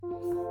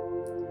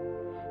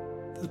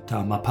The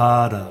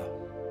Dhammapada.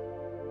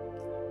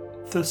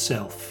 The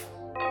Self.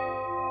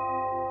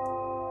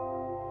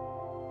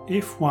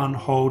 If one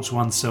holds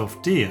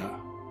oneself dear,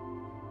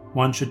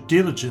 one should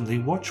diligently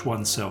watch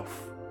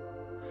oneself.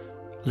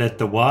 Let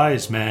the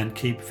wise man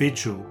keep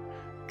vigil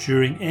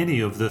during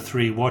any of the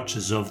 3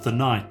 watches of the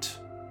night.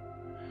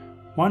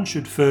 One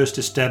should first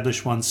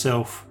establish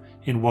oneself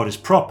in what is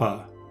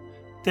proper,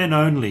 then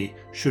only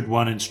should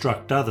one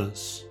instruct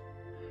others.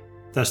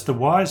 Thus the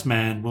wise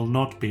man will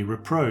not be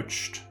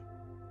reproached.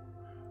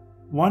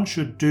 One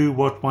should do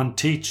what one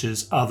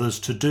teaches others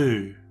to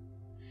do.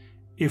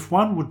 If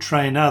one would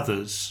train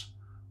others,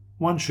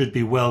 one should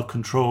be well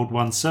controlled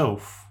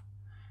oneself.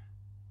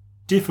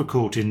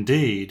 Difficult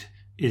indeed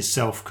is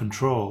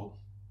self-control.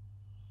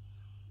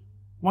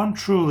 One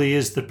truly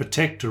is the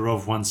protector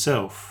of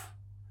oneself.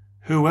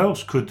 Who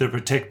else could the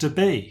protector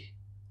be?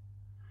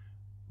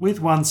 With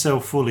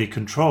oneself fully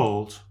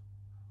controlled,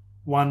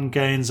 one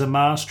gains a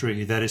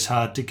mastery that is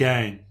hard to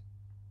gain.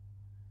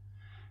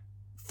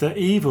 The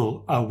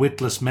evil a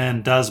witless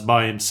man does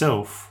by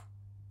himself,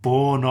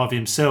 born of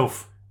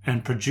himself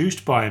and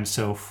produced by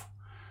himself,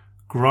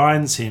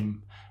 grinds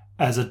him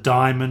as a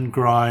diamond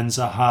grinds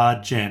a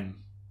hard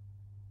gem.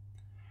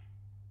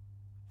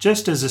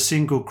 Just as a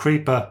single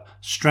creeper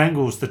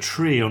strangles the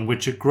tree on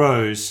which it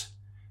grows,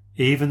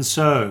 even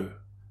so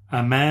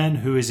a man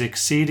who is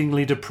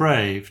exceedingly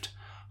depraved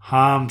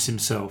harms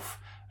himself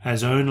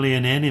as only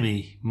an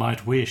enemy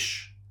might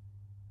wish.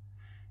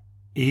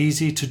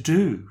 Easy to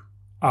do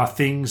are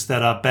things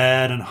that are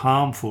bad and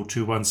harmful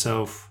to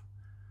oneself,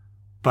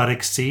 but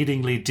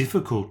exceedingly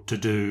difficult to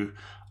do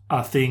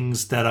are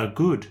things that are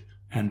good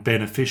and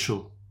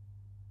beneficial.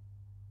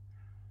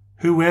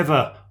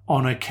 Whoever,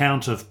 on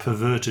account of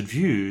perverted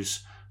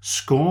views,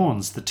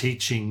 scorns the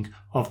teaching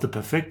of the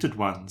perfected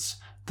ones,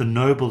 the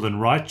noble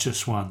and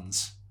righteous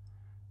ones,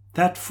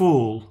 that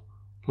fool,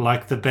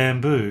 like the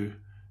bamboo,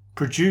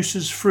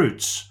 produces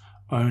fruits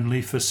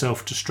only for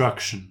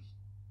self-destruction.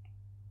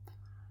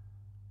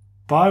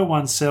 By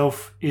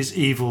oneself is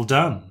evil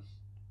done.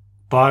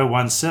 By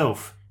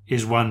oneself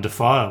is one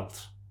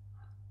defiled.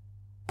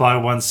 By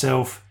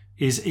oneself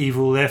is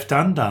evil left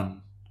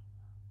undone.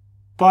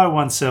 By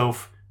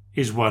oneself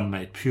is one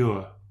made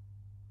pure.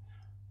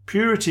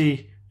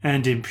 Purity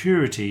and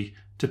impurity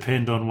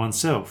depend on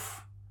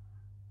oneself.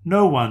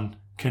 No one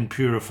can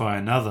purify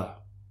another.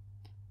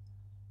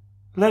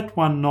 Let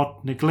one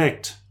not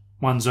neglect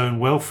one's own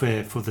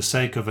welfare for the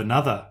sake of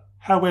another,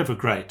 however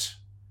great.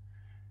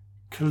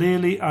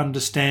 Clearly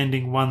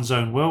understanding one's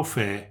own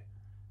welfare,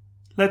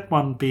 let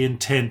one be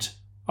intent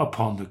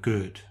upon the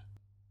good.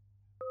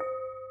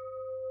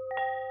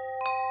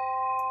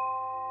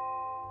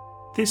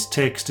 This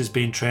text has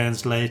been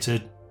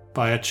translated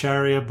by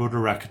Acharya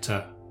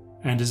Buddharakkhita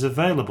and is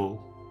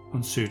available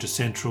on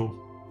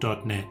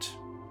suttacentral.net.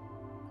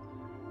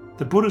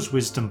 The Buddha's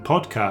Wisdom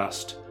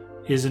podcast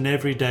is an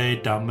Everyday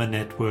Dhamma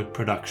Network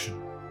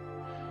production.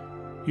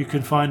 You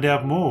can find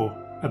out more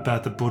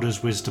about the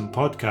Buddha's Wisdom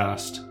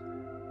podcast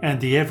and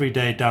the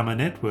Everyday Dhamma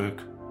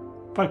Network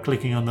by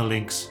clicking on the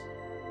links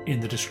in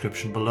the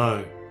description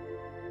below.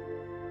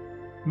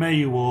 May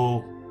you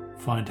all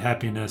find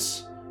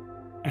happiness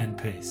and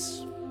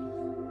peace.